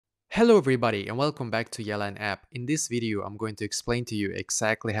Hello everybody and welcome back to Yelan app. In this video I'm going to explain to you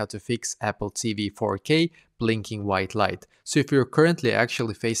exactly how to fix Apple TV 4K blinking white light. So if you're currently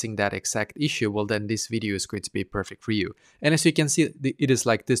actually facing that exact issue, well then this video is going to be perfect for you. And as you can see, it is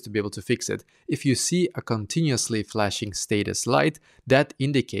like this to be able to fix it. If you see a continuously flashing status light, that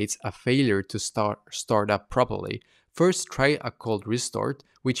indicates a failure to start up properly. First, try a cold restart,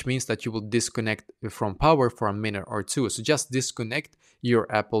 which means that you will disconnect from power for a minute or two. So just disconnect your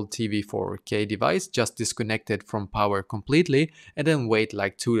Apple TV 4K device, just disconnect it from power completely, and then wait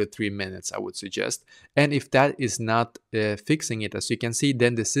like 2 to 3 minutes, I would suggest. And if that is not fixing it, as you can see,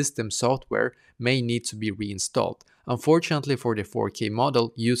 then the system software may need to be reinstalled. Unfortunately for the 4K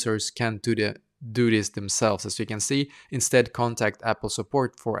model, users can't do this themselves. As you can see, instead contact Apple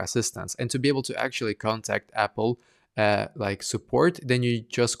support for assistance. And to be able to actually contact Apple like support, then you're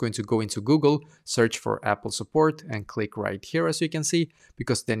just going to go into Google, search for Apple support and click right here, as you can see,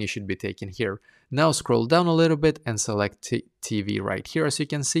 because then you should be taken here. Now scroll down a little bit and select TV right here, as you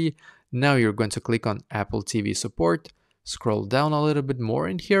can see. Now you're going to click on Apple TV support, scroll down a little bit more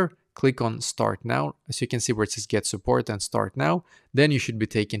in here, click on start now, as you can see where it says get support and start now. Then you should be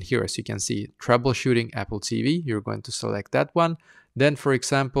taken here, as you can see, troubleshooting Apple TV. You're going to select that one. Then for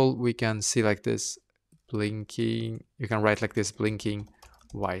example, we can see like this blinking, you can write like this, blinking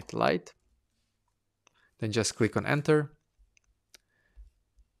white light. Then just click on enter.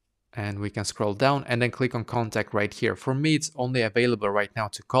 And we can scroll down and then click on contact right here. For me, it's only available right now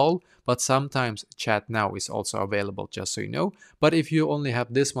to call, but sometimes chat now is also available, just so you know. But if you only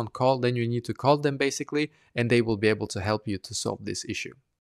have this one call, then you need to call them basically, and they will be able to help you to solve this issue.